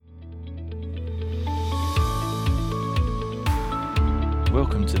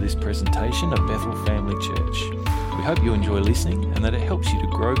Welcome to this presentation of Bethel Family Church. We hope you enjoy listening and that it helps you to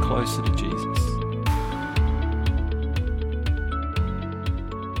grow closer to Jesus.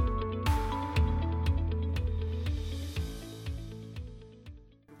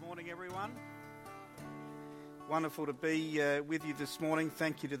 Good morning, everyone. Wonderful to be with you this morning.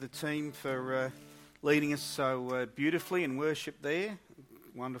 Thank you to the team for leading us so beautifully in worship there.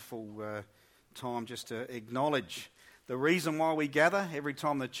 Wonderful time just to acknowledge the reason why we gather. Every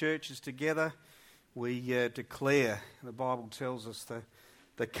time the church is together, we declare, the Bible tells us,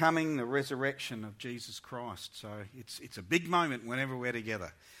 the coming, the resurrection of Jesus Christ. So it's a big moment whenever we're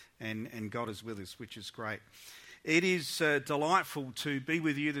together, and God is with us, which is great. It is delightful to be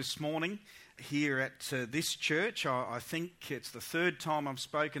with you this morning here at this church. I think it's the third time I've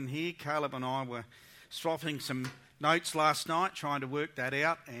spoken here. Caleb and I were swapping some notes last night, trying to work that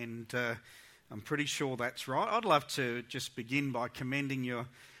out, and I'm pretty sure that's right. I'd love to just begin by commending your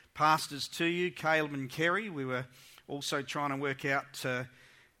pastors to you, Caleb and Kerry. We were also trying to work out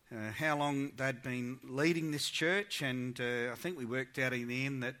how long they'd been leading this church, and I think we worked out in the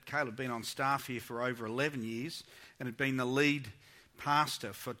end that Caleb had been on staff here for over 11 years and had been the lead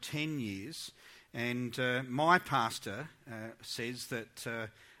pastor for 10 years. And my pastor says that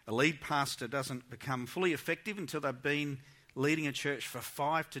a lead pastor doesn't become fully effective until they've been leading a church for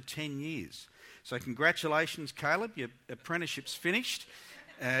 5 to 10 years. So congratulations, Caleb. Your apprenticeship's finished.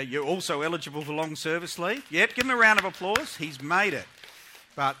 You're also eligible for long service leave. Yep, give him a round of applause. He's made it.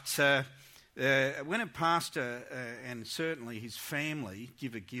 But when a pastor and certainly his family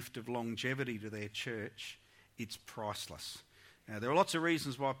give a gift of longevity to their church, it's priceless. There are lots of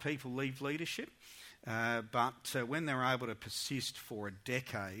reasons why people leave leadership, but when they're able to persist for a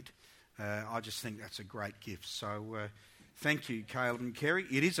decade, I just think that's a great gift. So thank you, Caleb and Kerry.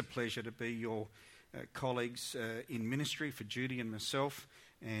 It is a pleasure to be your colleagues in ministry for Judy and myself,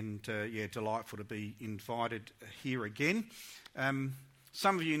 and delightful to be invited here again.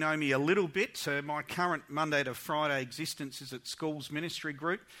 Some of you know me a little bit. My current Monday to Friday existence is at Schools Ministry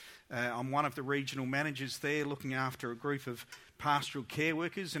Group. I'm one of the regional managers there, looking after a group of pastoral care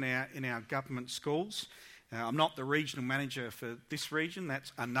workers in our government schools. I'm not the regional manager for this region.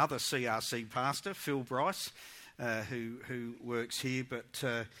 That's another CRC pastor, Phil Bryce, who works here. But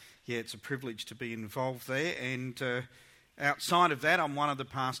it's a privilege to be involved there. And outside of that, I'm one of the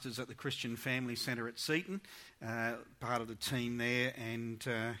pastors at the Christian Family Centre at Seaton, part of the team there. And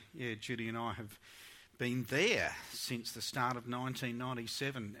Judy and I have been there since the start of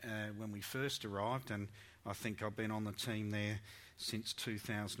 1997 when we first arrived, and I think I've been on the team there since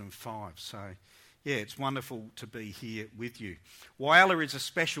 2005. So it's wonderful to be here with you. Whyalla is a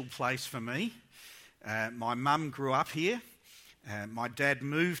special place for me. My mum grew up here. My dad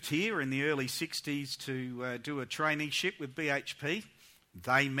moved here in the early 60s to do a traineeship with BHP.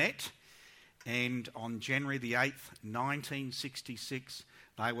 They met, and on January the 8th, 1966,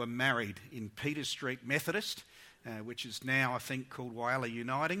 they were married in Peter Street Methodist, which is now, I think, called Whyalla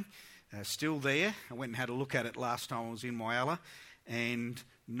Uniting. Still there. I went and had a look at it last time I was in Whyalla. And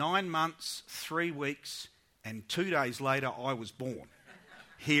 9 months, 3 weeks, and 2 days later, I was born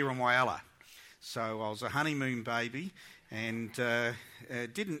here in Whyalla. So I was a honeymoon baby, and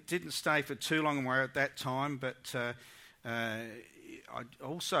didn't stay for too long in Whyalla at that time. But I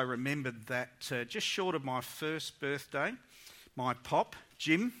also remembered that just short of my first birthday, my pop,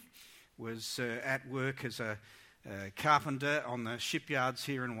 Jim, was at work as a carpenter on the shipyards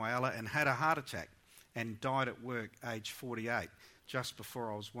here in Whyalla and had a heart attack and died at work, aged 48, just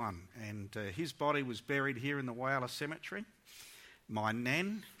before I was 1. And his body was buried here in the Whyalla Cemetery. My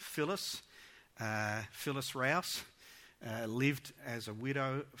nan, Phyllis Rouse, lived as a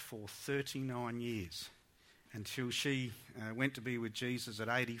widow for 39 years until she went to be with Jesus at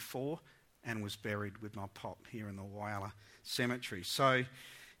 84 and was buried with my pop here in the Whyalla Cemetery. So,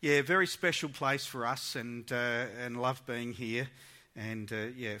 very special place for us, and love being here, and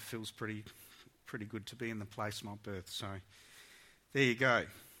it feels pretty good to be in the place of my birth. So, there you go.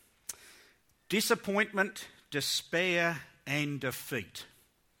 Disappointment, despair, and defeat.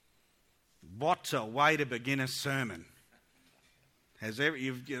 What a way to begin a sermon.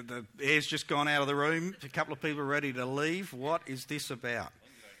 The air's just gone out of the room. A couple of people are ready to leave. What is this about?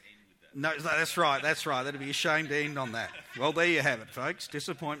 No, that's right. That'd be a shame to end on that. Well, there you have it, folks.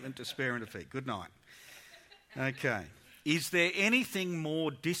 Disappointment, despair, and defeat. Good night. Okay. Is there anything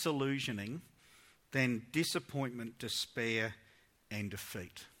more disillusioning than disappointment, despair, and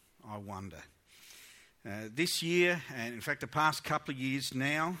defeat? I wonder. This year, and in fact the past couple of years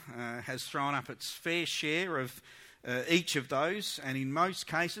now, has thrown up its fair share of each of those, and in most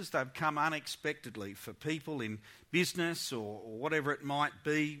cases they've come unexpectedly for people in business or whatever it might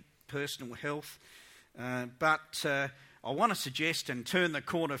be, personal health. But I want to suggest and turn the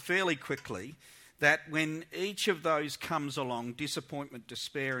corner fairly quickly that when each of those comes along, disappointment,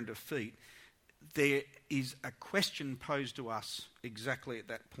 despair and defeat, there is a question posed to us exactly at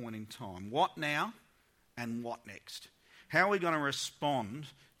that point in time. What now and what next? How are we going to respond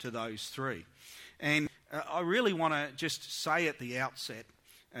to those three? And I really want to just say at the outset,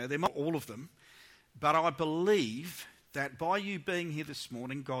 they're not all of them, but I believe that by you being here this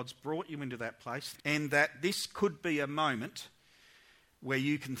morning, God's brought you into that place, and that this could be a moment where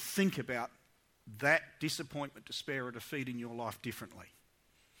you can think about that disappointment, despair or defeat in your life differently.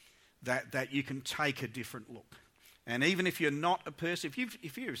 That you can take a different look. And even if you're not a person,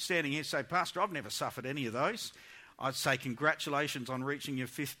 if you're standing here and say, Pastor, I've never suffered any of those, I'd say congratulations on reaching your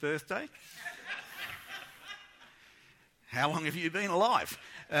 5th birthday. How long have you been alive?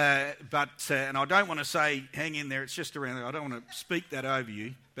 And I don't want to say, hang in there, it's just around there. I don't want to speak that over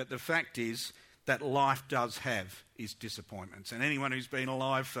you. But the fact is that life does have its disappointments. And anyone who's been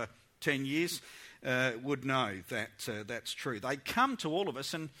alive for 10 years would know that that's true. They come to all of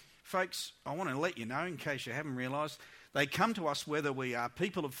us, and folks, I want to let you know, in case you haven't realised, they come to us whether we are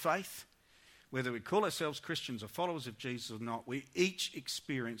people of faith, whether we call ourselves Christians or followers of Jesus or not. We each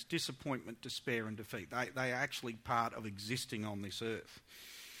experience disappointment, despair and defeat. They are actually part of existing on this earth.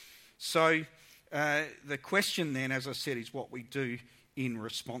 So the question then, as I said, is what we do in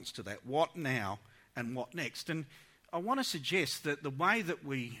response to that. What now and what next? And I want to suggest that the way that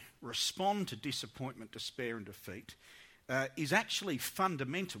we respond to disappointment, despair and defeat is actually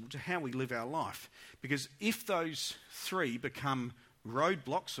fundamental to how we live our life. Because if those three become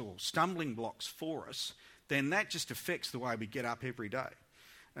roadblocks or stumbling blocks for us, then that just affects the way we get up every day.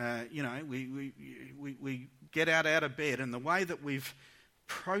 We get out of bed, and the way that we've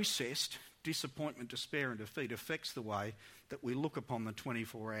processed disappointment, despair and defeat affects the way that we look upon the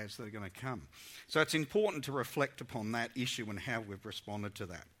 24 hours that are going to come. So it's important to reflect upon that issue and how we've responded to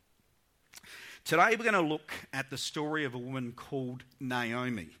that. Today we're going to look at the story of a woman called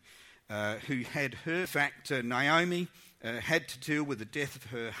Naomi, who had her... In fact, Naomi had to deal with the death of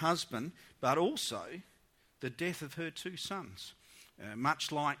her husband, but also the death of her 2 sons.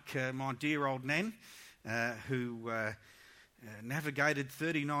 Much like my dear old Nan, who navigated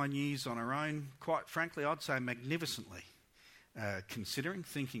 39 years on her own, quite frankly, I'd say magnificently,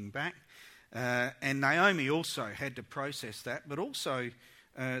 thinking back. And Naomi also had to process that, but also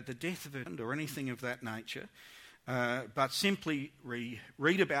the death of her husband or anything of that nature, but simply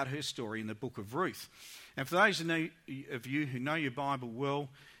read about her story in the book of Ruth. And for those of you who know your Bible well,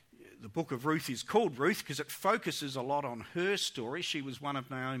 the book of Ruth is called Ruth because it focuses a lot on her story. She was one of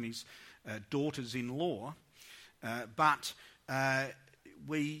Naomi's daughters-in-law, but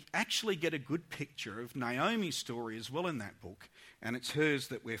we actually get a good picture of Naomi's story as well in that book, and it's hers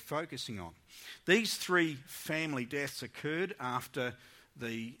that we're focusing on. These 3 family deaths occurred after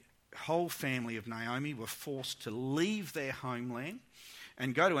the whole family of Naomi were forced to leave their homeland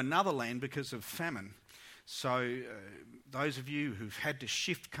and go to another land because of famine. So those of you who've had to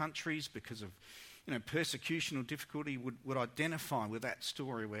shift countries because of persecution or difficulty would identify with that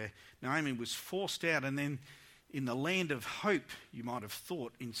story where Naomi was forced out, and then in the land of hope, you might have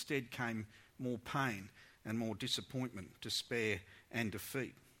thought, instead came more pain and more disappointment, despair and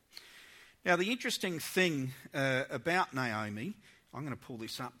defeat. Now the interesting thing about Naomi, I'm going to pull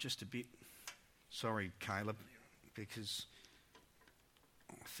this up just a bit. Sorry, Caleb, because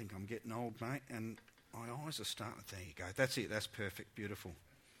I think I'm getting old, mate, and my eyes are starting... There you go. That's it. That's perfect. Beautiful.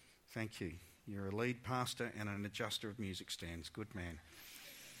 Thank you. You're a lead pastor and an adjuster of music stands. Good man.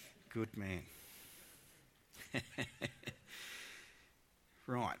 Good man.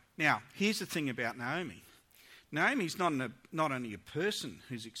 Right. Now, here's the thing about Naomi. Naomi's not only a person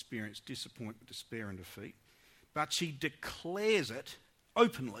who's experienced disappointment, despair and defeat, but she declares it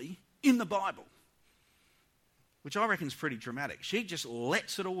openly in the Bible, which I reckon is pretty dramatic. She just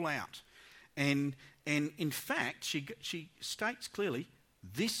lets it all out. And in fact, she states clearly,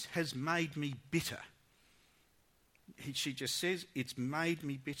 this has made me bitter. She just says, it's made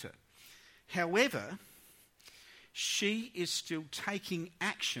me bitter. However, she is still taking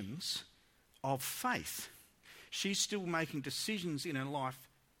actions of faith. She's still making decisions in her life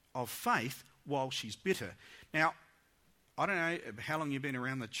of faith while she's bitter. Now, I don't know how long you've been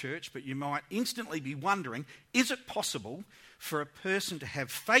around the church, but you might instantly be wondering, is it possible for a person to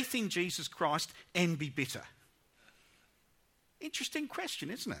have faith in Jesus Christ and be bitter? Interesting question,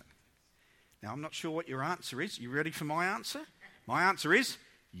 isn't it? Now, I'm not sure what your answer is. You ready for my answer? My answer is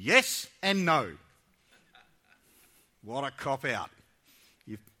yes and no. What a cop-out.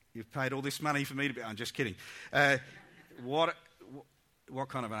 You've paid all this money for me to be... I'm just kidding. What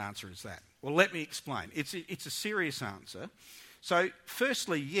kind of an answer is that? Well, let me explain. It's a serious answer. So,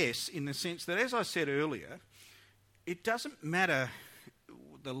 firstly, yes, in the sense that, as I said earlier, it doesn't matter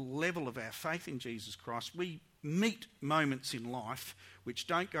the level of our faith in Jesus Christ. We meet moments in life which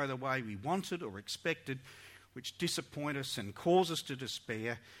don't go the way we wanted or expected, which disappoint us and cause us to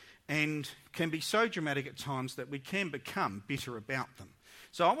despair, and can be so dramatic at times that we can become bitter about them.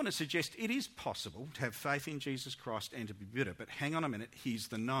 So I want to suggest it is possible to have faith in Jesus Christ and to be bitter, but hang on a minute, here's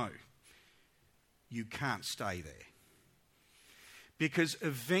the no. You can't stay there. Because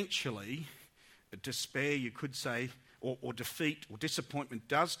eventually, despair, you could say, or defeat or disappointment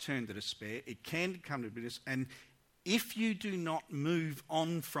does turn to despair. It can come to bitterness. And if you do not move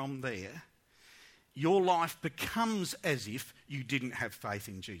on from there, your life becomes as if you didn't have faith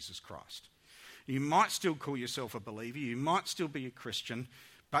in Jesus Christ. You might still call yourself a believer, you might still be a Christian,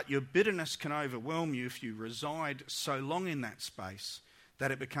 but your bitterness can overwhelm you if you reside so long in that space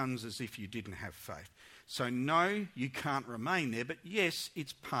that it becomes as if you didn't have faith. So no, you can't remain there, but yes,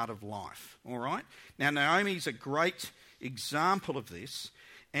 it's part of life, all right? Now, Naomi's a great example of this,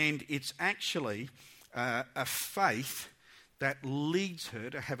 and it's actually a faith that leads her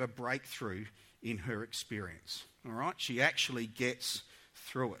to have a breakthrough in her experience, all right? She actually gets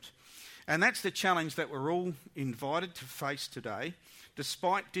through it. And that's the challenge that we're all invited to face today,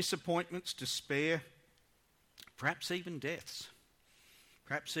 despite disappointments, despair, perhaps even deaths.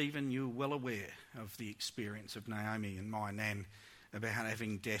 Perhaps even you're well aware of the experience of Naomi and my nan about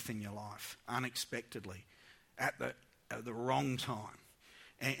having death in your life unexpectedly at the wrong time.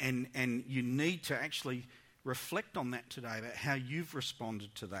 And you need to actually reflect on that today about how you've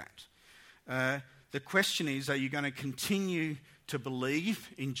responded to that. The question is, are you going to continue to believe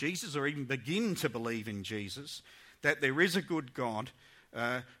in Jesus or even begin to believe in Jesus, that there is a good God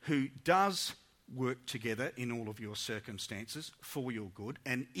who does work together in all of your circumstances for your good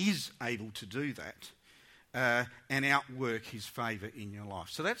and is able to do that and outwork his favour in your life?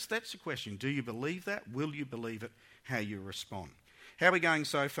 So that's the question. Do you believe that? Will you believe it? How you respond? How are we going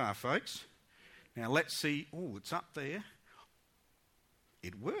so far, folks? Now let's see. Oh, it's up there.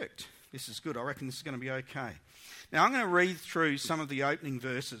 It worked. This is good. I reckon this is going to be okay. Now I'm going to read through some of the opening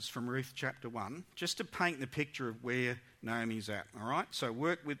verses from Ruth chapter 1 just to paint the picture of where Naomi's at, all right? So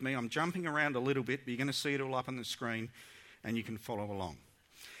work with me. I'm jumping around a little bit, but you're going to see it all up on the screen and you can follow along.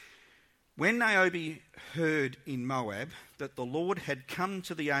 When Naomi heard in Moab that the Lord had come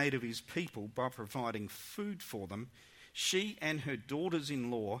to the aid of his people by providing food for them, she and her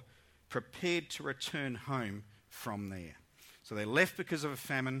daughters-in-law prepared to return home from there. So they left because of a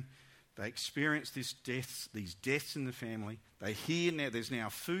famine. They experienced these deaths in the family. They hear now there's now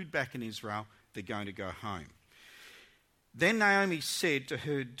food back in Israel. They're going to go home. Then Naomi said to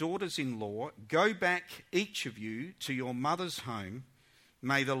her daughters-in-law, "Go back, each of you, to your mother's home.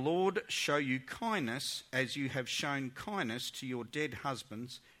 May the Lord show you kindness as you have shown kindness to your dead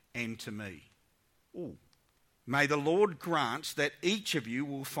husbands and to me. Ooh. May the Lord grant that each of you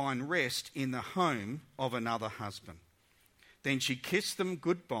will find rest in the home of another husband." Then she kissed them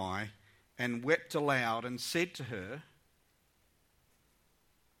goodbye and wept aloud and said to her,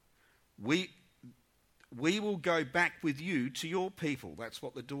 We will go back with you to your people. That's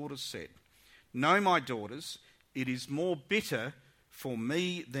what the daughters said. "No, my daughters, it is more bitter for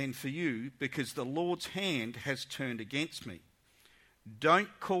me than for you, because the Lord's hand has turned against me.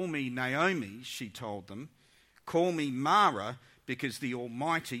 Don't call me Naomi," she told them. "Call me Mara, because the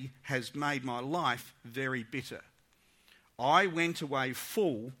Almighty has made my life very bitter. I went away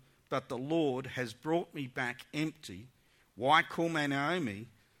full, but the Lord has brought me back empty. Why call me Naomi?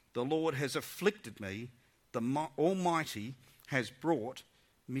 The Lord has afflicted me. The Almighty has brought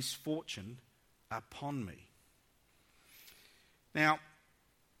misfortune upon me." Now,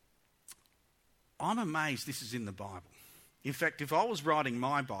 I'm amazed this is in the Bible. In fact, if I was writing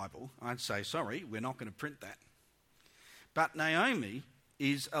my Bible, I'd say, sorry, we're not going to print that. But Naomi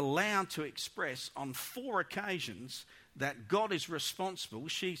is allowed to express on 4 occasions that God is responsible,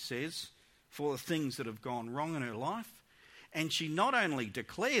 she says, for the things that have gone wrong in her life. And she not only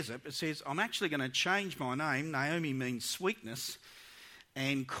declares it, but says, I'm actually going to change my name. Naomi means sweetness,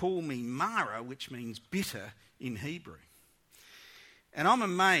 and call me Mara, which means bitter in Hebrew. And I'm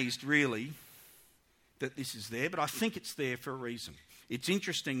amazed, really, that this is there, but I think it's there for a reason. It's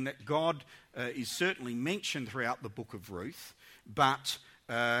interesting that God is certainly mentioned throughout the book of Ruth, but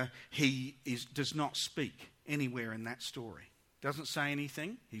he does not speak anywhere in that story. Doesn't say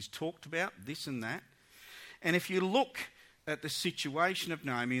anything. He's talked about this and that. And if you look at the situation of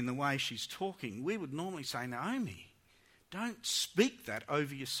Naomi and the way she's talking, we would normally say, Naomi, Don't speak that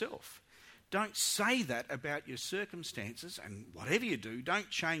over yourself. Don't say that about your circumstances, and whatever you do, don't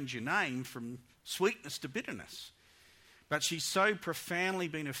change your name from sweetness to bitterness. But she's so profoundly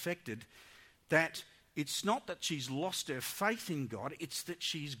been affected that it's not that she's lost her faith in God, it's that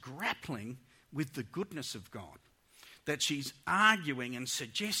she's grappling with the goodness of God. That she's arguing and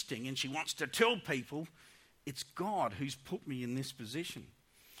suggesting, and she wants to tell people, it's God who's put me in this position.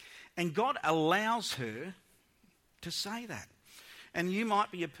 And God allows her to say that. And you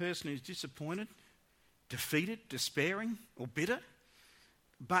might be a person who's disappointed, defeated, despairing, or bitter.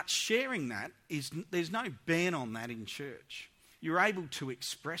 But sharing that there's no ban on that in church. You're able to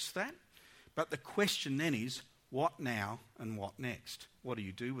express that. But the question then is, what now and what next? What do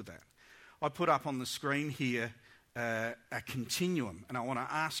you do with that? I put up on the screen here a continuum, and I want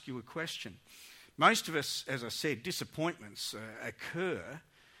to ask you a question. Most of us, as I said, disappointments occur,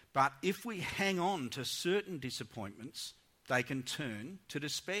 but if we hang on to certain disappointments, they can turn to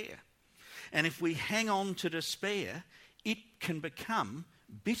despair. And if we hang on to despair, it can become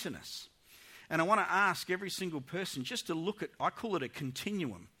bitterness. And I want to ask every single person just to look at, I call it a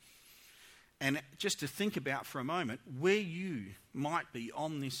continuum, and just to think about for a moment where you might be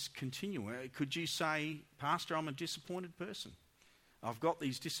on this continuum. Could you say, Pastor, I'm a disappointed person. I've got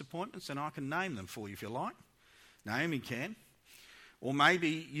these disappointments and I can name them for you if you like. Naomi can. Or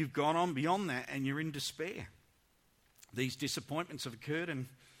maybe you've gone on beyond that and you're in despair. These disappointments have occurred and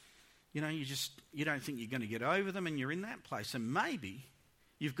you don't think you're going to get over them and you're in that place. And maybe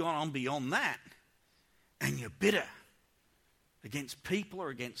you've gone on beyond that and you're bitter against people or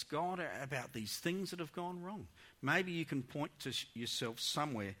against God about these things that have gone wrong. Maybe you can point to yourself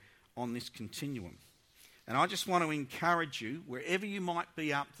somewhere on this continuum. And I just want to encourage you, wherever you might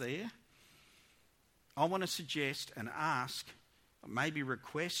be up there, I want to suggest and ask, maybe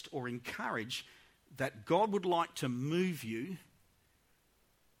request or encourage that God would like to move you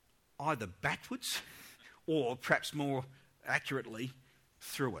either backwards or perhaps more accurately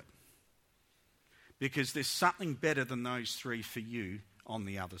through it. Because there's something better than those three for you on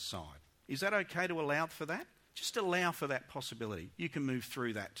the other side. Is that okay to allow for that? Just allow for that possibility. You can move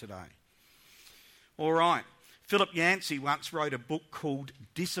through that today. All right. Philip Yancey once wrote a book called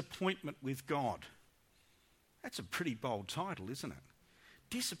Disappointment with God. That's a pretty bold title, isn't it?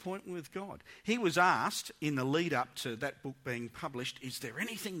 Disappointment with God. He was asked in the lead up to that book being published, is there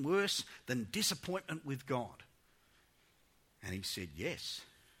anything worse than disappointment with God? And he said, yes,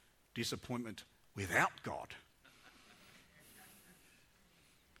 disappointment without God.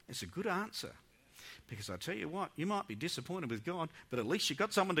 It's a good answer. Because I tell you what, you might be disappointed with God, but at least you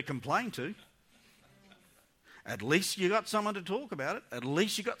got someone to complain to. At least you got someone to talk about it. At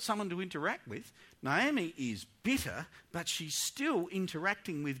least you got someone to interact with. Naomi is bitter, but she's still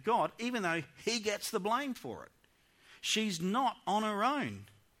interacting with God, even though he gets the blame for it. She's not on her own.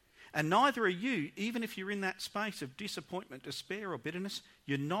 And neither are you, even if you're in that space of disappointment, despair, or bitterness,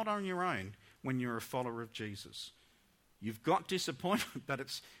 you're not on your own when you're a follower of Jesus. You've got disappointment, but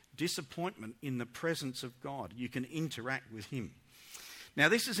it's disappointment in the presence of God. You can interact with him. Now,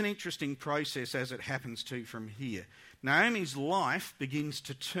 this is an interesting process as it happens to from here. Naomi's life begins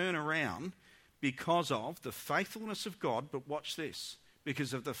to turn around because of the faithfulness of God, but watch this,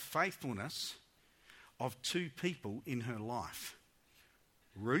 because of the faithfulness of two people in her life,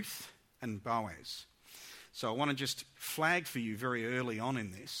 Ruth and Boaz. So I want to just flag for you very early on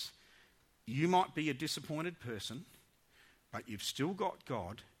in this, you might be a disappointed person, but you've still got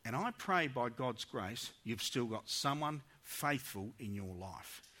God, and I pray by God's grace you've still got someone faithful in your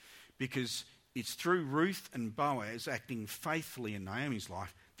life, because it's through Ruth and Boaz acting faithfully in Naomi's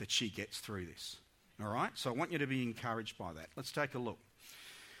life that she gets through this. All right? So I want you to be encouraged by that. Let's take a look.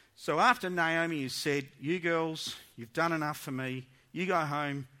 So after Naomi has said, you girls, you've done enough for me, you go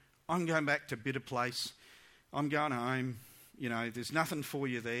home, I'm going back to bitter place, I'm going home, there's nothing for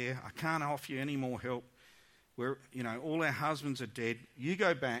you there, I can't offer you any more help, all our husbands are dead, you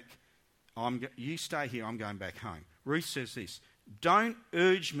go back, you stay here, I'm going back home. Ruth says this, don't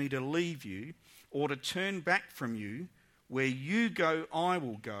urge me to leave you or to turn back from you. Where you go, I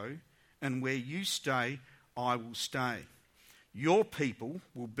will go, and where you stay, I will stay. Your people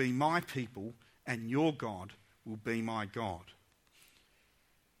will be my people, and your God will be my God.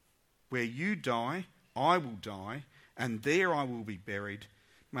 Where you die, I will die, and there I will be buried.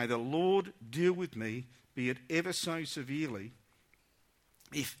 May the Lord deal with me, be it ever so severely,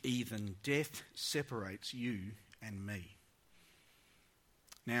 if even death separates you and me.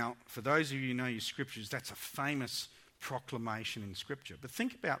 Now, for those of you who know your scriptures, that's a famous proclamation in Scripture. But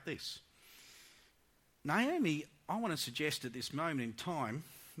think about this. Naomi, I want to suggest at this moment in time,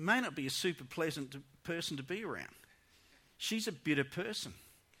 may not be a super pleasant person to be around. she's a bitter person.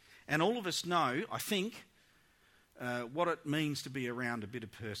 And all of us know, I think, what it means to be around a bitter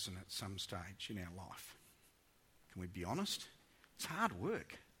person at some stage in our life. Can we be honest? It's hard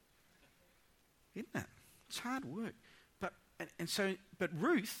work, isn't it? It's hard work. But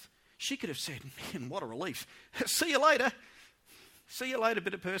Ruth, she could have said, man, what a relief. See you later. See you later,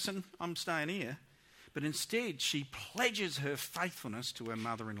 bitter person. I'm staying here. But instead, she pledges her faithfulness to her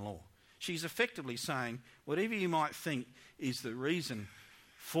mother-in-law. She's effectively saying, whatever you might think is the reason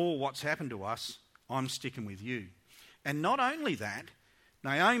for what's happened to us, I'm sticking with you. And not only that,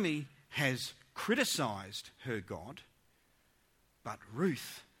 Naomi has criticised her God, but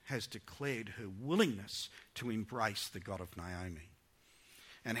Ruth has declared her willingness to embrace the God of Naomi.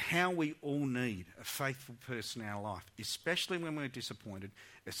 And how we all need a faithful person in our life, especially when we're disappointed,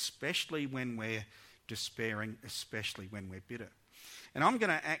 especially when we're despairing, especially when we're bitter. And I'm going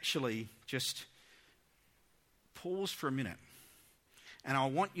to actually just pause for a minute, and I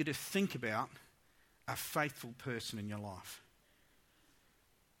want you to think about a faithful person in your life.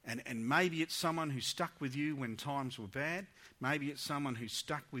 And maybe it's someone who stuck with you when times were bad. Maybe it's someone who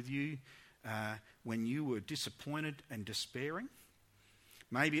stuck with you when you were disappointed and despairing.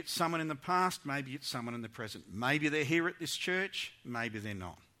 Maybe it's someone in the past. Maybe it's someone in the present. Maybe they're here at this church. Maybe they're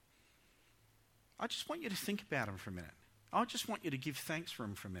not. I just want you to think about them for a minute. I just want you to give thanks for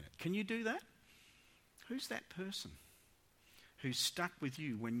them for a minute. Can you do that? Who's that person who's stuck with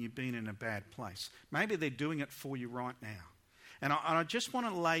you when you've been in a bad place? Maybe they're doing it for you right now. And I just want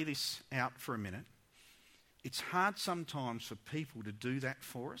to lay this out for a minute. It's hard sometimes for people to do that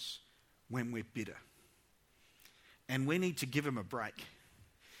for us when we're bitter. And we need to give them a break.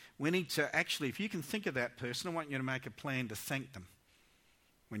 We need to actually, if you can think of that person, I want you to make a plan to thank them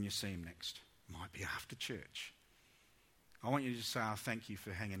when you see them next. Might be after church. I want you to say, oh, thank you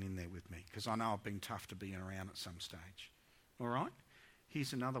for hanging in there with me, because I know I've been tough to be around at some stage. All right?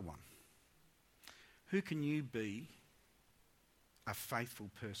 Here's another one. Who can you be a faithful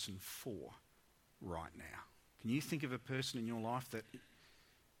person for right now? Can you think of a person in your life that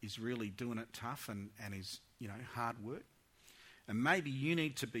is really doing it tough and is, hard work? And maybe you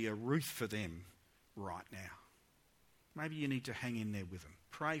need to be a Ruth for them right now. Maybe you need to hang in there with them.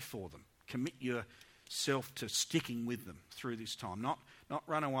 Pray for them. Commit yourself to sticking with them through this time. Not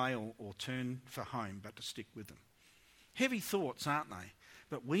run away or turn for home, but to stick with them. Heavy thoughts, aren't they?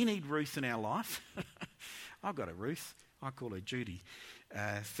 But we need Ruth in our life. I've got a Ruth. I call her Judy.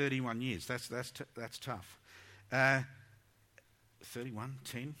 31 years. That's tough. 31,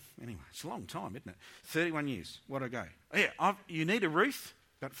 10. Anyway, it's a long time, isn't it? 31 years. What'd I go? Oh, yeah, you need a Ruth,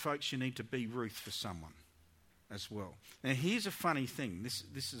 but folks, you need to be Ruth for someone as well. Now, here's a funny thing. This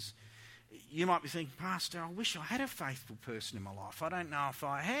is, you might be thinking, Pastor, I wish I had a faithful person in my life. I don't know if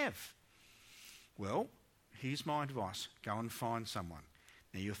I have. Well, here's my advice. Go and find someone.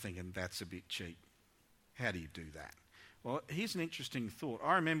 Now, you're thinking, that's a bit cheap. How do you do that? Well, here's an interesting thought.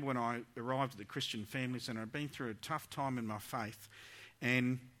 I remember when I arrived at the Christian Family Centre, I'd been through a tough time in my faith,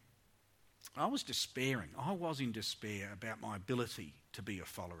 and I was despairing. I was in despair about my ability to be a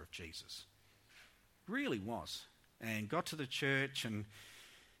follower of Jesus. Really was. And got to the church, and,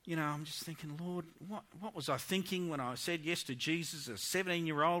 I'm just thinking, Lord, what was I thinking when I said yes to Jesus? As a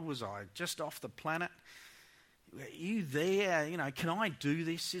 17-year-old, was I just off the planet? Are you there? Can I do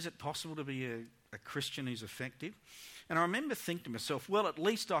this? Is it possible to be a Christian who's effective? And I remember thinking to myself, well, at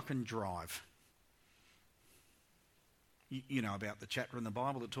least I can drive. You know about the chapter in the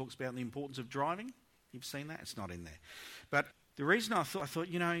Bible that talks about the importance of driving? You've seen that? It's not in there. But the reason I thought,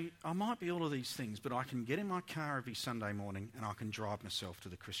 I might be all of these things, but I can get in my car every Sunday morning and I can drive myself to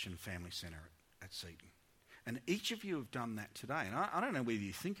the Christian Family Centre at Seaton. And each of you have done that today. And I don't know whether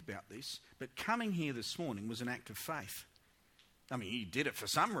you think about this, but coming here this morning was an act of faith. I mean, you did it for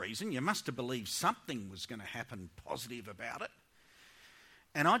some reason. You must have believed something was going to happen positive about it.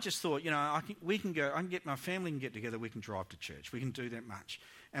 And I just thought, I can get my family can get together, we can drive to church. We can do that much.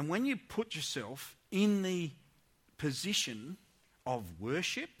 And when you put yourself in the position of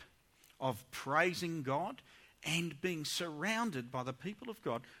worship, of praising God, and being surrounded by the people of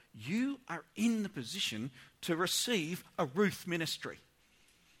God, you are in the position to receive a Ruth ministry.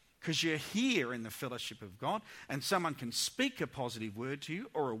 Because you're here in the fellowship of God, and someone can speak a positive word to you,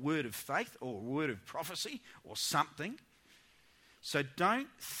 or a word of faith, or a word of prophecy, or something. So don't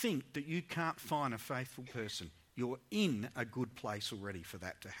think that you can't find a faithful person. You're in a good place already for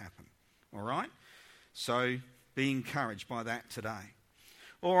that to happen. All right? So be encouraged by that today.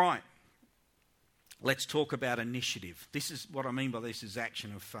 All right. Let's talk about initiative. This is what I mean by this is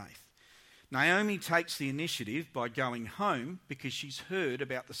action of faith. Naomi takes the initiative by going home because she's heard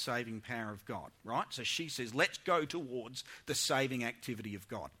about the saving power of God, right? So she says, let's go towards the saving activity of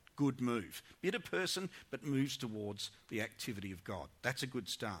God. Good move. Bitter person, but moves towards the activity of God. That's a good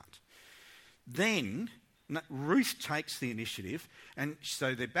start. Then Ruth takes the initiative, and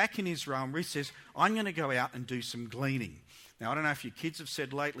so they're back in Israel, and Ruth says, I'm going to go out and do some gleaning. Now, I don't know if your kids have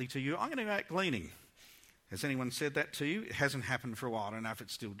said lately to you, I'm going to go out gleaning. Has anyone said that to you? It hasn't happened for a while. I don't know if it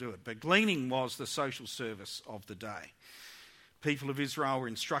still do it. But gleaning was the social service of the day. People of Israel were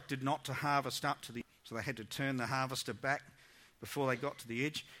instructed not to harvest up to the... So they had to turn the harvester back before they got to the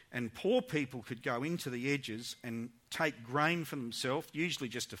edge. And poor people could go into the edges and take grain for themselves, usually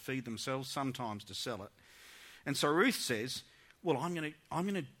just to feed themselves, sometimes to sell it. And so Ruth says, well, I'm going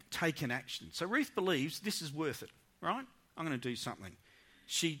to take an action. So Ruth believes this is worth it, right? I'm going to do something.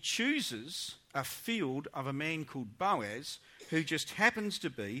 She chooses a field of a man called Boaz, who just happens to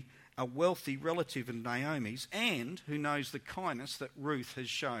be a wealthy relative of Naomi's and who knows the kindness that Ruth has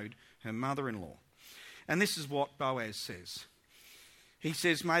showed her mother-in-law. And this is what Boaz says. He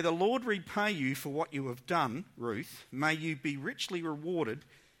says, may the Lord repay you for what you have done, Ruth. May you be richly rewarded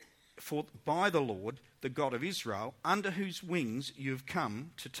by the Lord, the God of Israel, under whose wings you have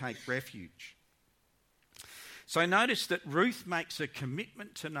come to take refuge. So notice that Ruth makes a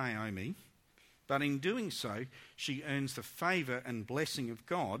commitment to Naomi, but in doing so, she earns the favour and blessing of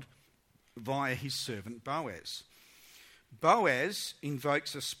God via his servant Boaz. Boaz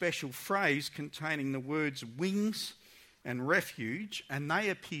invokes a special phrase containing the words wings and refuge, and they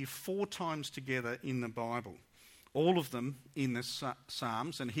appear 4 times together in the Bible, all of them in the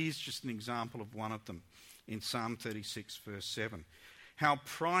Psalms, and here's just an example of one of them in Psalm 36, verse 7. How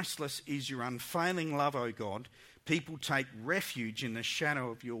priceless is your unfailing love, O God. People take refuge in the shadow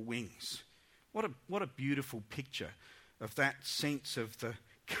of your wings. What a beautiful picture of that sense of the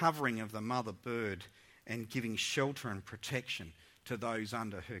covering of the mother bird and giving shelter and protection to those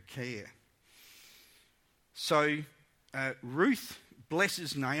under her care. So Ruth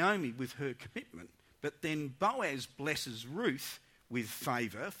blesses Naomi with her commitment, but then Boaz blesses Ruth with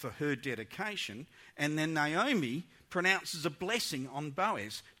favour for her dedication, and then Naomi pronounces a blessing on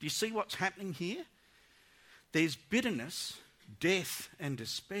Boaz. Do you see what's happening here? There's bitterness, death and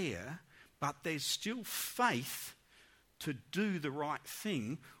despair, but there's still faith to do the right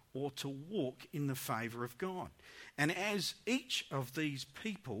thing or to walk in the favour of God. And as each of these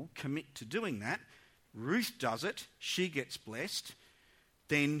people commit to doing that, Ruth does it, she gets blessed,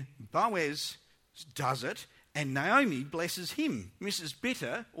 then Boaz does it, and Naomi blesses him. Mrs.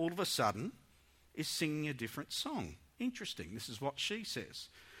 Bitter, all of a sudden, is singing a different song. Interesting, this is what she says.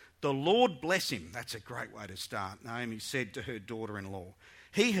 The Lord bless him. That's a great way to start. Naomi said to her daughter-in-law,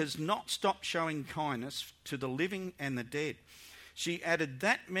 he has not stopped showing kindness to the living and the dead. She added,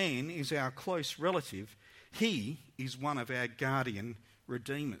 that man is our close relative. He is one of our guardian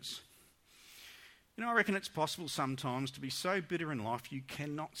redeemers. You know, I reckon it's possible sometimes to be so bitter in life you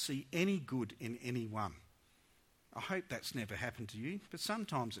cannot see any good in anyone. I hope that's never happened to you, but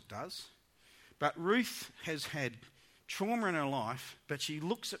sometimes it does. But Ruth has had trauma in her life, but she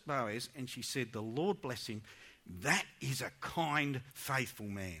looks at Boaz and she said, the Lord bless him. That is a kind, faithful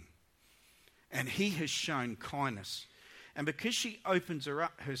man. And he has shown kindness. And because she opens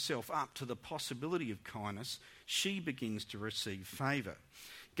herself up to the possibility of kindness, she begins to receive favour.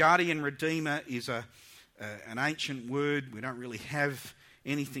 Guardian redeemer is an ancient word. We don't really have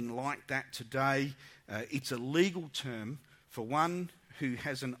anything like that today. It's a legal term for one who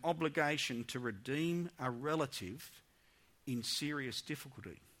has an obligation to redeem a relative in serious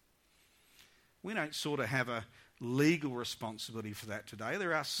difficulty. We don't sort of have a legal responsibility for that today.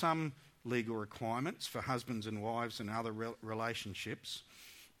 There are some legal requirements for husbands and wives and other relationships,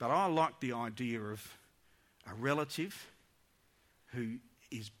 but I like the idea of a relative who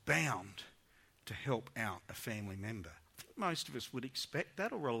is bound to help out a family member. I think most of us would expect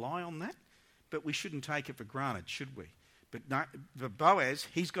that or rely on that, but we shouldn't take it for granted, should we? But no, for Boaz,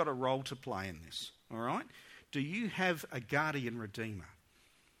 he's got a role to play in this, all right? Do you have a guardian redeemer?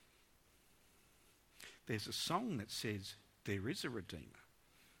 There's a song that says, there is a redeemer.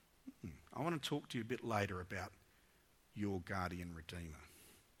 I want to talk to you a bit later about your guardian redeemer.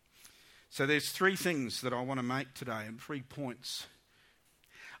 So there's 3 things that I want to make today and 3 points.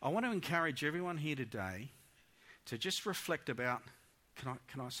 I want to encourage everyone here today to just reflect about,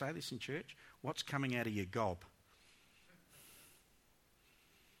 can I say this in church? What's coming out of your gob?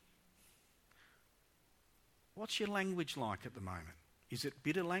 What's your language like at the moment? Is it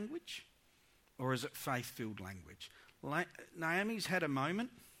bitter language or is it faith-filled language? Naomi's had a moment,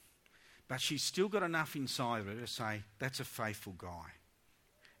 but she's still got enough inside of her to say, that's a faithful guy.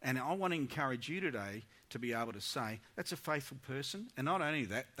 And I want to encourage you today to be able to say, that's a faithful person. And not only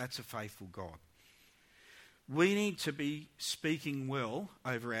that, that's a faithful God. We need to be speaking well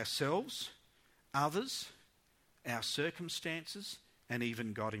over ourselves, others, our circumstances, and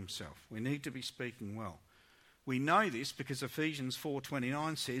even God himself. We need to be speaking well. We know this because Ephesians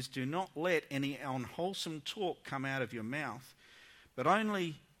 4:29 says, do not let any unwholesome talk come out of your mouth, but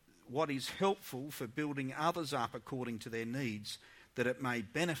only what is helpful for building others up according to their needs, that it may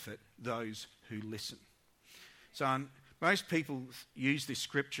benefit those who listen. So most people use this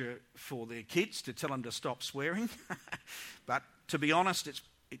scripture for their kids to tell them to stop swearing. But to be honest,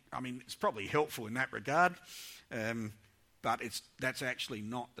 it's probably helpful in that regard. But that's actually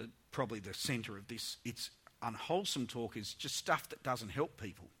not probably the centre of this. It's unwholesome talk is just stuff that doesn't help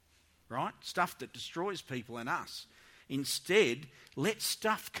people, right? Stuff that destroys people and us. Instead, let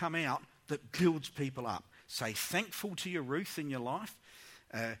stuff come out that builds people up. Say thankful to your Ruth in your life.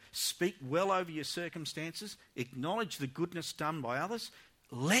 Speak well over your circumstances. Acknowledge the goodness done by others.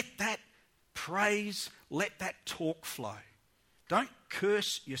 Let that praise, let that talk flow. Don't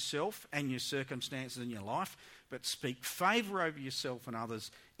curse yourself and your circumstances in your life, but speak favour over yourself and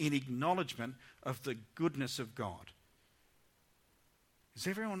others in acknowledgement of the goodness of God. Is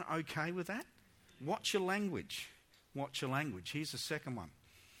everyone okay with that? Watch your language. Watch your language. Here's the second one.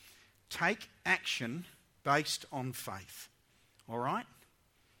 Take action based on faith. All right?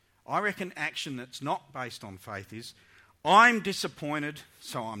 I reckon action that's not based on faith is, I'm disappointed,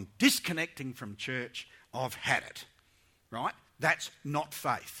 so I'm disconnecting from church. I've had it. Right? That's not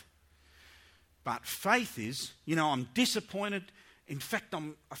faith. But faith is, I'm disappointed. In fact,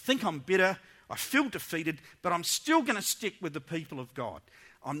 I think I'm bitter. I feel defeated, but I'm still going to stick with the people of God.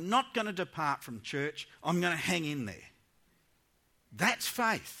 I'm not going to depart from church. I'm going to hang in there. That's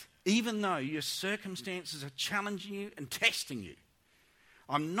faith, even though your circumstances are challenging you and testing you.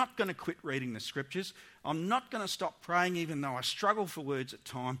 I'm not going to quit reading the scriptures. I'm not going to stop praying, even though I struggle for words at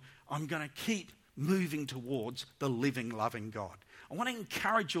times. I'm going to keep moving towards the living, loving God. I want to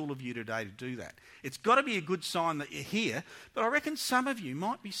encourage all of you today to do that. It's got to be a good sign that you're here, but I reckon some of you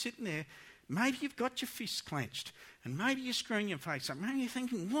might be sitting there, maybe you've got your fists clenched, and maybe you're screwing your face up. Maybe you're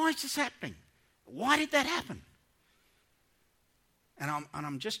thinking, why is this happening? Why did that happen? And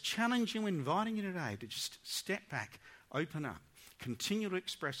I'm just challenging you, inviting you today to just step back, open up, continue to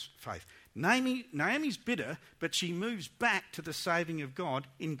express faith. Naomi's bitter, but she moves back to the saving of God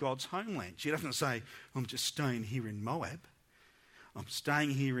in God's homeland. She doesn't say, I'm just staying here in Moab. I'm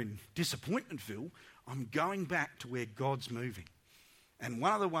staying here in Disappointmentville. I'm going back to where God's moving. And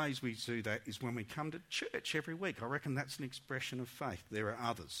one of the ways we do that is when we come to church every week. I reckon that's an expression of faith. There are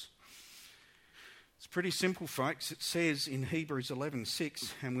others. It's pretty simple, folks. It says in Hebrews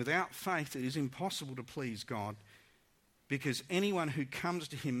 11:6, and without faith it is impossible to please God, because anyone who comes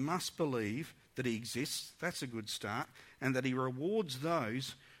to him must believe that he exists, that's a good start, and that he rewards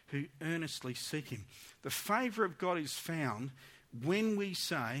those who earnestly seek him. The favour of God is found when we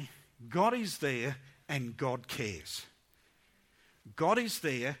say, God is there and God cares. God is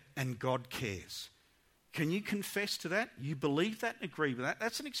there and God cares. Can you confess to that? You believe that and agree with that?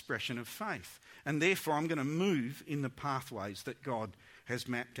 That's an expression of faith. And therefore I'm going to move in the pathways that God has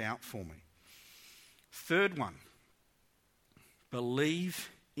mapped out for me. Third one. Believe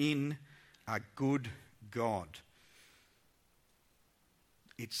in a good God.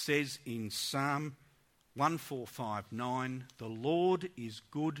 It says in Psalm 145:9, the Lord is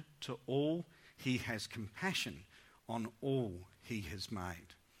good to all. He has compassion on all he has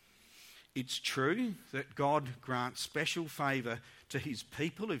made. It's true that God grants special favour to his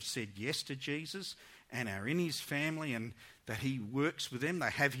people who've said yes to Jesus and are in his family, and that he works with them. They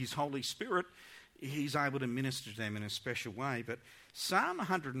have his Holy Spirit. He's able to minister to them in a special way. But Psalm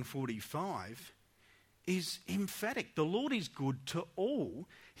 145 is emphatic. The Lord is good to all.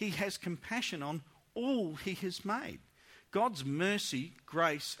 He has compassion on all he has made. God's mercy,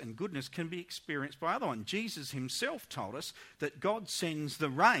 grace and goodness can be experienced by other ones. Jesus himself told us that God sends the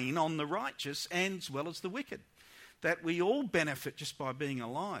rain on the righteous and as well as the wicked. That we all benefit just by being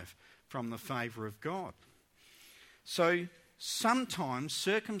alive from the favour of God. So sometimes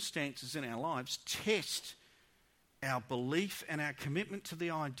circumstances in our lives test our belief and our commitment to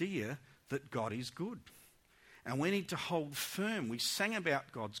the idea that God is good. And we need to hold firm. We sang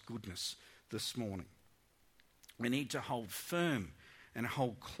about God's goodness this morning. We need to hold firm and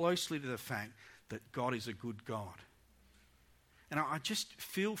hold closely to the fact that God is a good God. And I just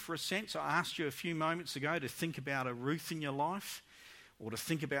feel for a sense, I asked you a few moments ago to think about a Ruth in your life, or to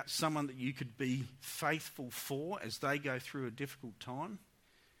think about someone that you could be faithful for as they go through a difficult time.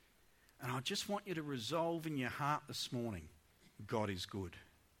 And I just want you to resolve in your heart this morning, God is good.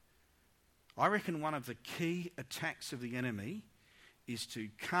 I reckon one of the key attacks of the enemy is to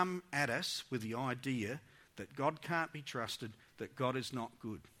come at us with the idea that God can't be trusted, that God is not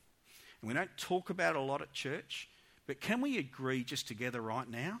good. And we don't talk about it a lot at church, but can we agree just together right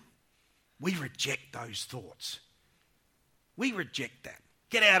now? We reject those thoughts. We reject that.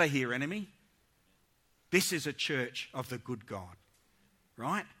 Get out of here, enemy. This is a church of the good God,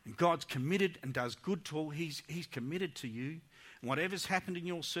 right? And God's committed and does good to all. He's committed to you. And whatever's happened in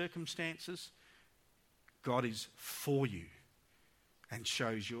your circumstances, God is for you and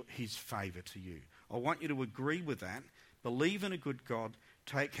shows his favour to you. I want you to agree with that. Believe in a good God.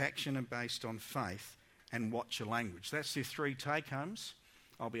 Take action based on faith and watch your language. That's the 3 take-homes.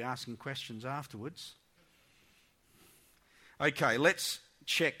 I'll be asking questions afterwards. Okay, let's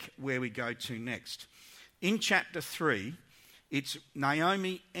check where we go to next. In chapter 3, it's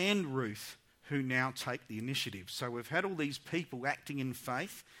Naomi and Ruth who now take the initiative. So we've had all these people acting in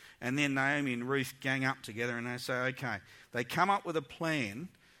faith, and then Naomi and Ruth gang up together and they say, okay, they come up with a plan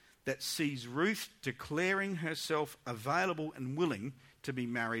that sees Ruth declaring herself available and willing to be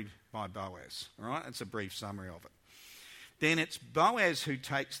married by Boaz. All right, that's a brief summary of it. Then it's Boaz who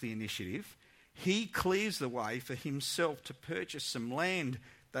takes the initiative. He clears the way for himself to purchase some land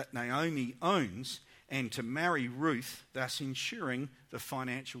that Naomi owns and to marry Ruth, thus ensuring the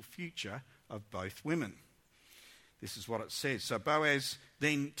financial future of both women. This is what it says. So Boaz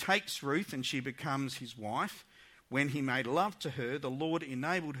then takes Ruth and she becomes his wife. When he made love to her, the Lord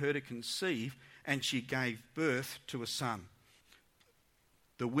enabled her to conceive, and she gave birth to a son.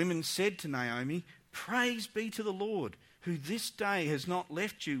 The women said to Naomi, "Praise be to the Lord, who this day has not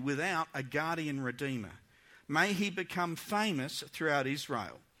left you without a guardian redeemer. May he become famous throughout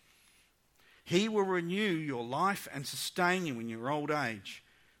Israel. He will renew your life and sustain you in your old age.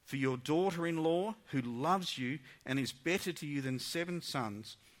 For your daughter-in-law, who loves you and is better to you than 7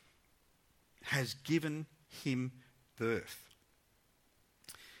 sons, has given him birth."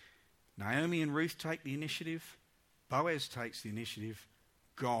 Naomi and Ruth take the initiative. Boaz takes the initiative.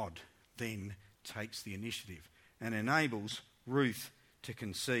 God then takes the initiative and enables Ruth to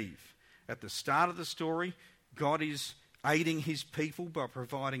conceive. At the start of the story, God is aiding his people by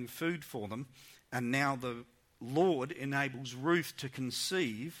providing food for them, and now the Lord enables Ruth to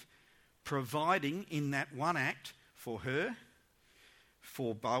conceive, providing in that one act for her,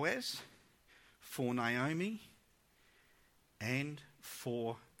 for Boaz, for Naomi, and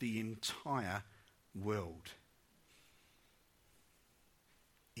for the entire world.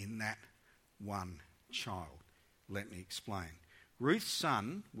 In that one child. Let me explain. Ruth's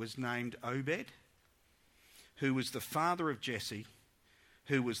son was named Obed, who was the father of Jesse,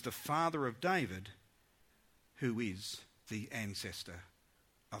 who was the father of David, who is the ancestor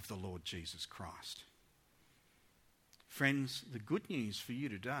of the Lord Jesus Christ. Friends, the good news for you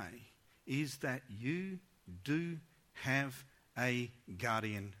today is that you do have a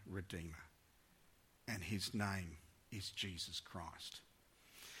guardian redeemer, and his name is Jesus Christ.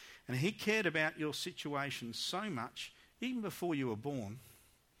 And he cared about your situation so much, even before you were born,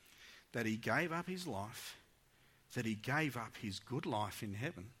 that he gave up his life, that he gave up his good life in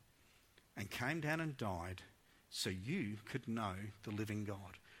heaven, and came down and died so you could know the living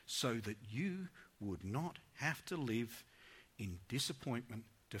God, so that you would not have to live in disappointment,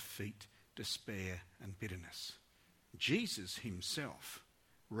 defeat, despair, and bitterness. Jesus himself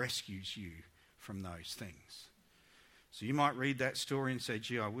rescues you from those things. So you might read that story and say,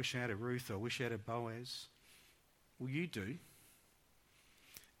 gee, I wish I had a Ruth, I wish I had a Boaz. Well, you do.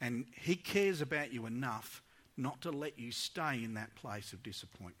 And he cares about you enough not to let you stay in that place of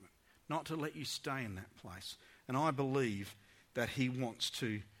disappointment, not to let you stay in that place. And I believe that he wants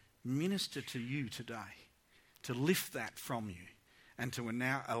to minister to you today, to lift that from you, and to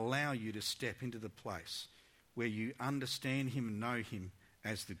now allow you to step into the place where you understand him and know him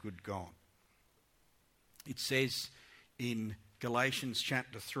as the good God. It says in Galatians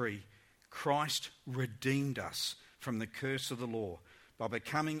chapter 3, Christ redeemed us from the curse of the law by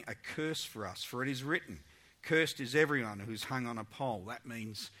becoming a curse for us. For it is written, cursed is everyone who is hung on a pole. That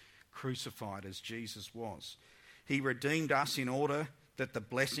means crucified as Jesus was. He redeemed us in order that the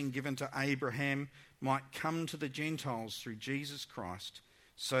blessing given to Abraham might come to the Gentiles through Jesus Christ,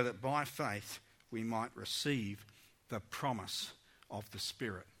 so that by faith we might receive the promise of the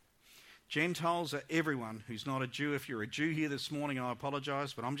Spirit. Gentiles are everyone who's not a Jew. If you're a Jew here this morning, I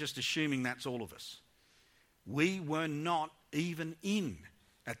apologise, but I'm just assuming that's all of us. We were not even in,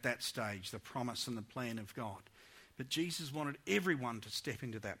 at that stage, the promise and the plan of God. But Jesus wanted everyone to step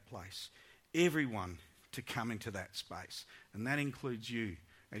into that place, everyone to come into that space. And that includes you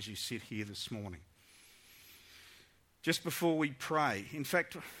as you sit here this morning. Just before we pray, in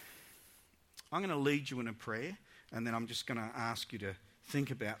fact, I'm going to lead you in a prayer, and then I'm just going to ask you to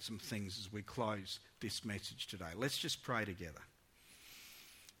think about some things as we close this message today. Let's just pray together.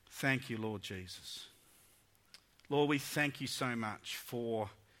 Thank you, Lord Jesus. Lord, we thank you so much for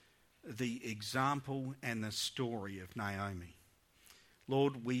the example and the story of Naomi.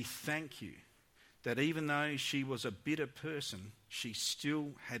 Lord, we thank you that even though she was a bitter person, she still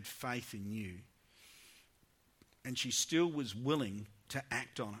had faith in you. And she still was willing to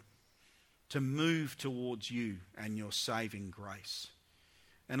act on it, to move towards you and your saving grace.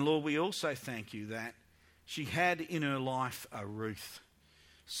 And Lord, we also thank you that she had in her life a Ruth,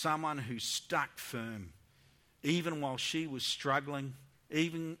 someone who stuck firm, even while she was struggling,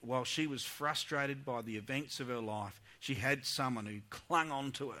 even while she was frustrated by the events of her life. She had someone who clung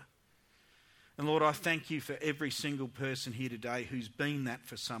on to her. And Lord, I thank you for every single person here today who's been that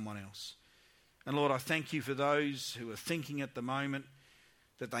for someone else. And Lord, I thank you for those who are thinking at the moment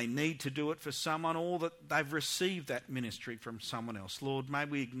that they need to do it for someone, or that they've received that ministry from someone else. Lord, may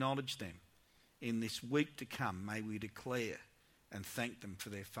we acknowledge them in this week to come. May we declare and thank them for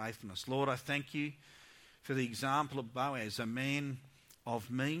their faithfulness. Lord, I thank you for the example of Boaz, a man of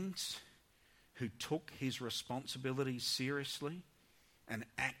means who took his responsibilities seriously and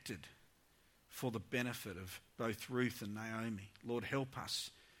acted for the benefit of both Ruth and Naomi. Lord, help us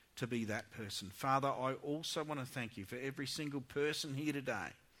to be that person. Father, I also want to thank you for every single person here today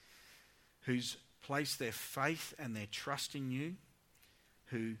who's placed their faith and their trust in you,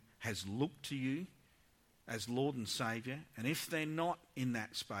 who has looked to you as Lord and Saviour. And if they're not in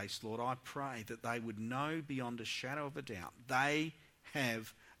that space, Lord, I pray that they would know beyond a shadow of a doubt they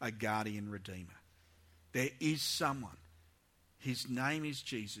have a guardian redeemer. There is someone. His name is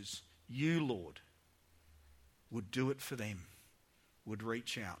Jesus. You, Lord, would do it for them, would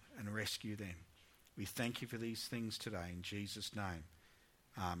reach out and rescue them. We thank you for these things today in Jesus' name.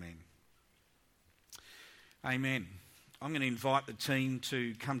 Amen. Amen. I'm going to invite the team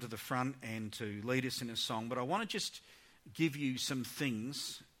to come to the front and to lead us in a song, but I want to just give you some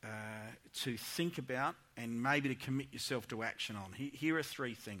things to think about and maybe to commit yourself to action on. Here are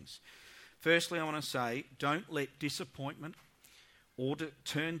three things. Firstly, I want to say, don't let disappointment or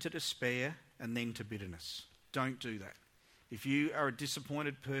turn to despair and then to bitterness. Don't do that. If you are a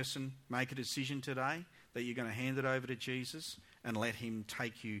disappointed person, make a decision today that you're going to hand it over to Jesus and let him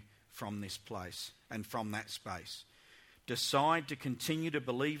take you from this place and from that space. Decide to continue to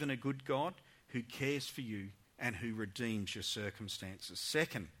believe in a good God who cares for you and who redeems your circumstances.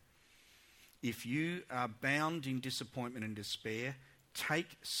 Second, if you are bound in disappointment and despair,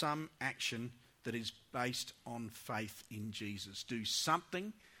 take some action that is based on faith in Jesus. Do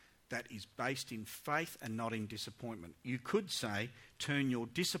something that is based in faith and not in disappointment. You could say, turn your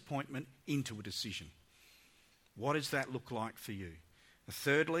disappointment into a decision. What does that look like for you?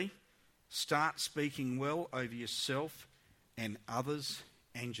 Thirdly, start speaking well over yourself and others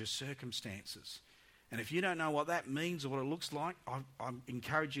and your circumstances. And if you don't know what that means or what it looks like, I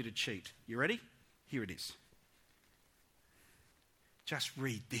encourage you to cheat. You ready? Here it is. Just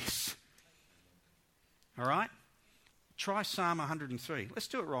read this. All right? Try Psalm 103. Let's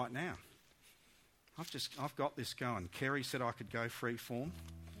do it right now. I've got this going. Kerry said I could go free form.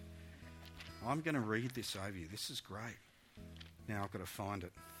 I'm going to read this over you. This is great. Now I've got to find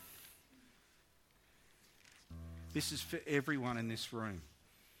it. This is for everyone in this room.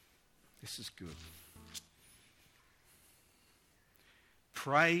 This is good.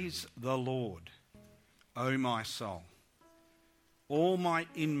 Praise the Lord, O my soul. All my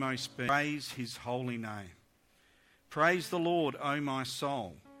inmost being, praise his holy name. Praise the Lord, O my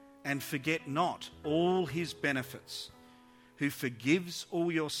soul, and forget not all his benefits, who forgives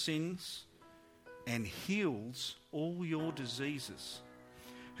all your sins and heals all your diseases,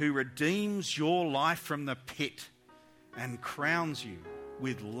 who redeems your life from the pit and crowns you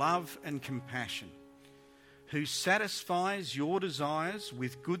with love and compassion, who satisfies your desires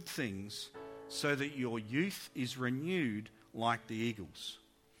with good things so that your youth is renewed like the eagles.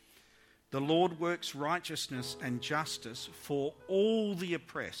 The Lord works righteousness and justice for all the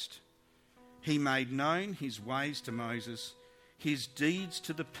oppressed. He made known his ways to Moses, his deeds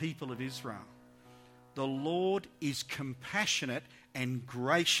to the people of Israel. The Lord is compassionate and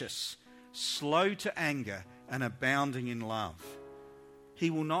gracious, slow to anger and abounding in love. He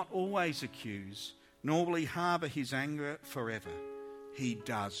will not always accuse, nor will he harbour his anger forever. He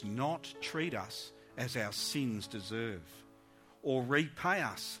does not treat us as our sins deserve, or repay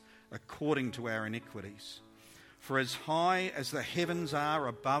us according to our iniquities. For as high as the heavens are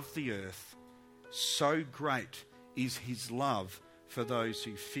above the earth, so great is his love for those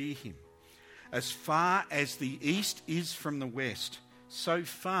who fear him. As far as the east is from the west, So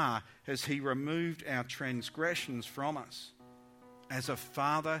far has he removed our transgressions from us. As a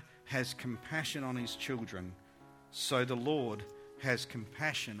father has compassion on his children, so the Lord has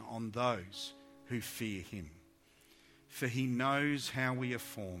compassion on those who fear him. For he knows how we are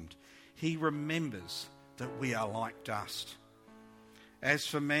formed. He remembers that we are like dust. As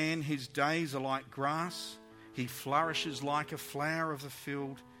for man, his days are like grass. He flourishes like a flower of the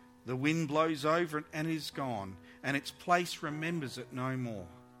field. The wind blows over it and is gone, and its place remembers it no more.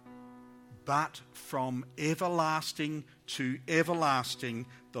 But from everlasting to everlasting,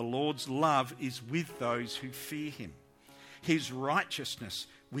 the Lord's love is with those who fear him, his righteousness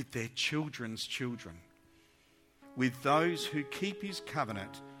with their children's children, with those who keep his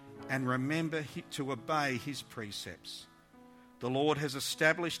covenant and remember to obey his precepts. The Lord has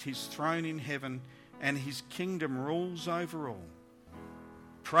established his throne in heaven, and his kingdom rules over all.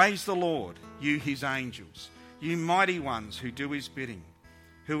 Praise the Lord, you his angels, you mighty ones who do his bidding,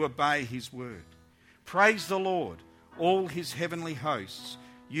 who obey his word. Praise the Lord, all his heavenly hosts,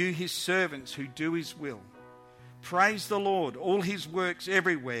 you his servants who do his will. Praise the Lord, all his works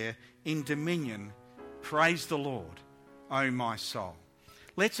everywhere in dominion. Praise the Lord, O my soul.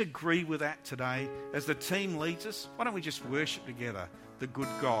 Let's agree with that today. As the team leads us, why don't we just worship together the good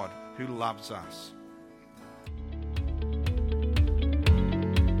God who loves us.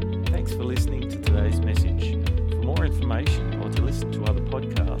 Thanks for listening to today's message. For more information or to listen to other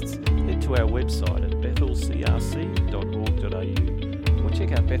podcasts, head to our website at bethelcrc.org.au or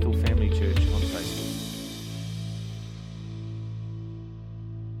check out Bethel Family Church on Facebook.